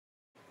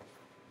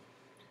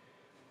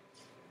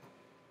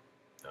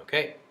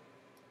Okay.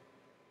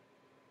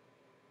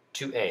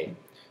 2A.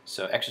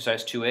 So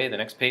exercise 2A, the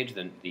next page,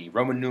 the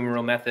Roman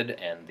numeral method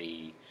and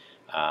the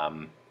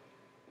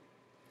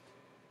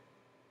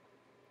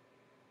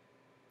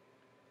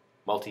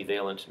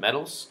multivalent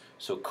metals.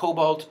 So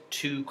cobalt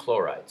 2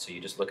 chloride. So you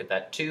just look at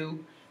that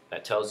 2.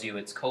 That tells you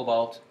it's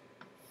cobalt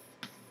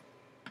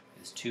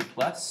is 2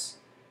 plus,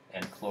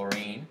 and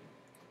chlorine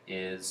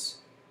is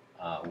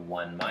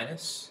 1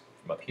 minus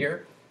from up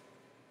here.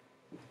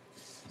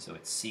 So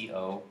it's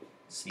COCl2.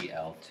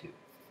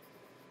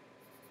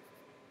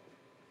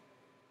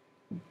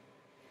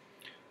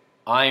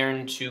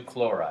 Iron 2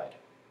 chloride.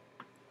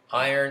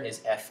 Iron is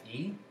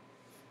Fe.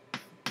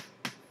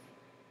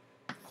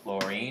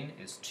 Chlorine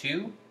is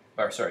 2.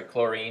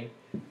 Chlorine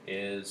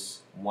is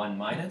 1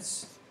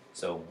 minus.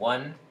 So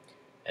 1.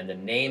 And the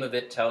name of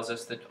it tells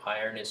us that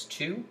iron is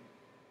 2.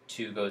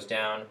 2 goes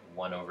down,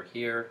 1 over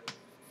here,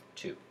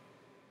 2.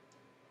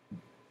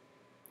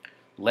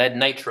 Lead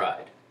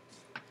nitride.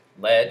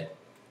 Lead,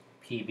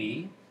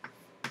 Pb.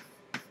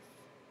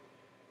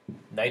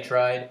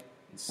 Nitride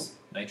is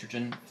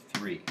nitrogen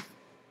 3.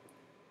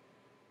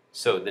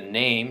 So the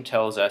name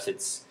tells us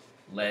it's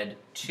lead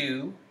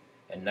 2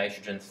 and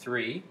nitrogen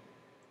 3.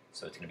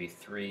 So it's going to be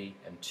 3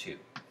 and 2.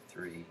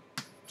 3,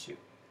 2.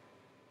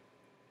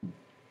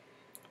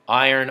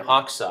 Iron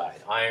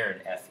oxide. Iron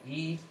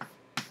Fe.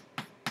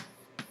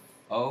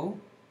 O.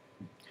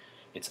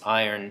 It's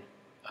iron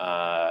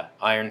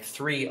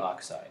 3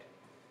 oxide.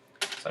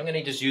 So I'm going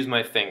to just use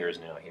my fingers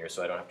now here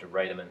so I don't have to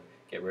write them and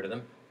get rid of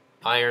them.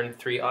 Iron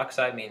 3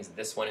 oxide means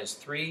this one is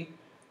 3,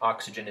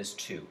 oxygen is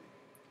 2.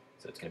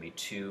 So it's going to be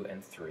 2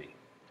 and 3.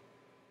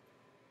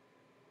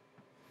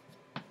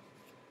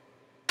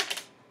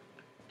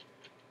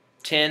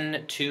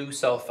 Tin 2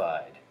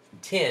 sulfide.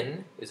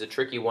 Tin is a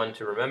tricky one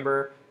to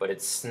remember, but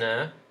it's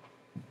Sn.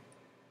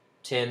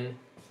 Tin,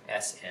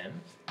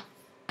 Sn.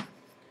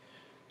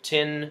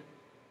 Tin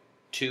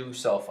 2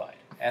 sulfide,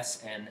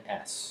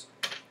 SNS.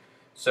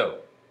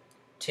 So,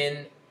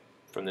 tin,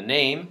 from the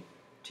name,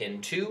 tin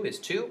 2 is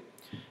 2,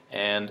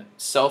 and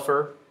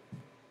sulfur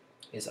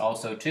is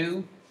also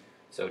 2.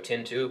 So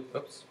tin 2,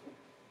 oops.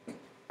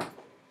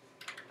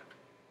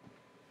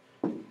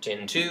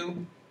 Tin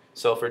 2,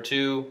 sulfur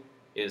 2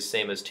 is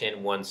same as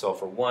tin 1,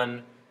 sulfur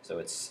 1, so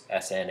it's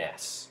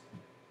SNS.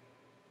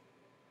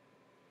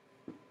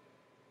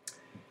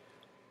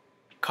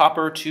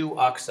 Copper 2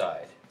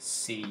 oxide,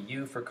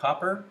 Cu for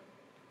copper,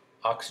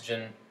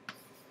 oxygen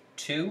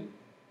 2,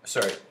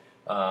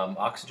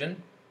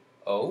 oxygen,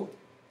 O.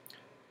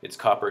 It's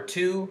copper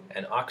 2,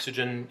 and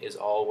oxygen is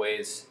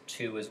always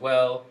 2 as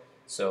well,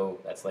 so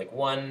that's like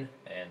 1,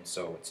 and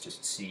so it's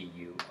just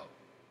CuO.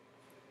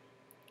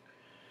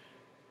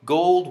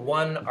 Gold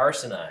 1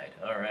 arsenide.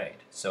 All right,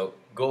 so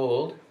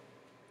gold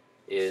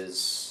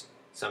is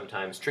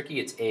sometimes tricky.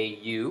 It's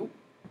Au.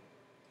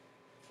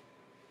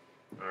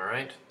 All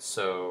right,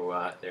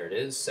 so there it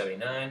is,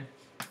 79.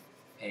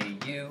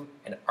 Au.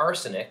 And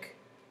arsenic,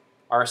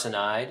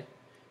 arsenide,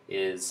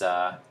 is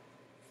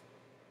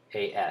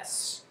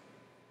As.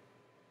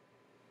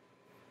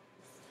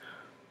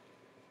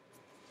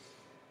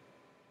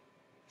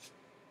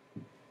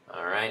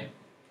 All right,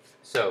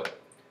 so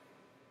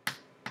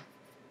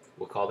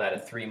we'll call that a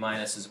 3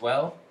 minus as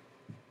well.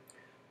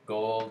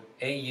 Gold,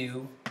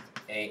 Au,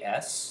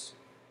 As.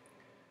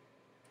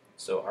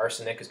 So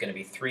arsenic is going to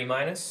be 3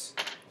 minus.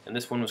 And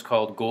this one was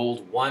called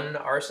gold 1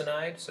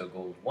 arsenide. So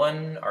gold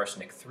 1,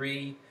 arsenic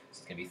 3. So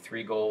it's going to be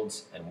 3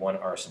 golds and 1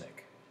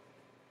 arsenic.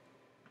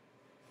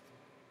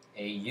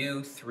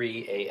 Au,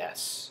 3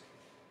 As.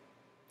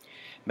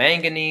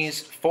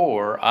 Manganese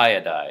 4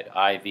 iodide.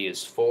 IV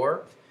is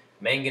 4.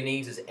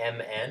 Manganese is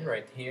Mn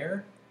right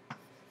here.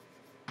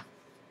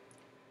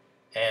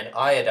 And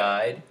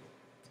iodide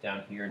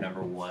down here,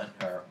 number 1,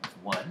 or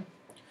 1.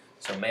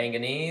 So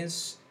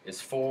manganese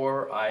is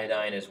 4,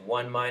 iodine is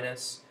 1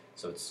 minus,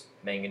 so it's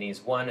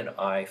manganese 1 and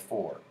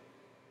I4.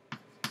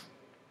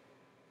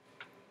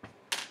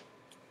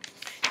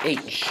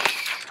 H.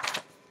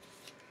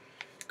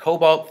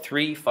 Cobalt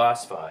 3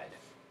 phosphide.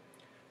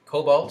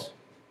 Cobalt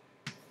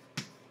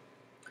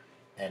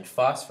and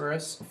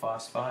phosphorus,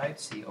 phosphide,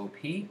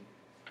 COP.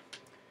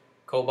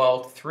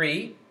 Cobalt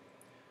 3.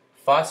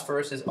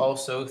 Phosphorus is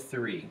also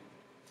 3.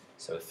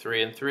 So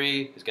 3 and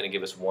 3 is going to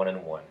give us 1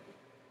 and 1,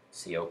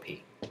 COP.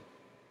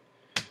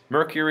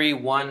 Mercury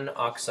 1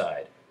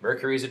 oxide.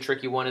 Mercury is a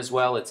tricky one as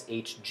well. It's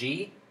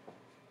Hg.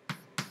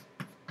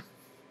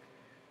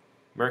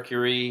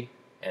 Mercury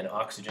and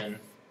oxygen,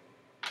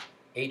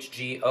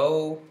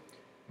 HgO.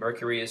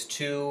 Mercury is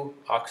 2.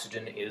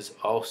 Oxygen is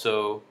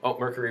also,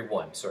 mercury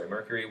 1. Sorry,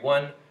 mercury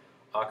 1,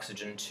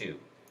 oxygen 2.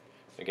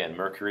 Again,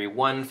 mercury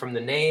 1 from the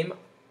name,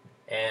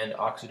 and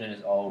oxygen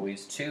is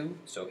always 2,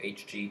 so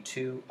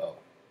Hg2O.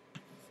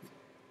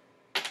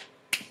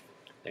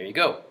 There you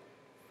go.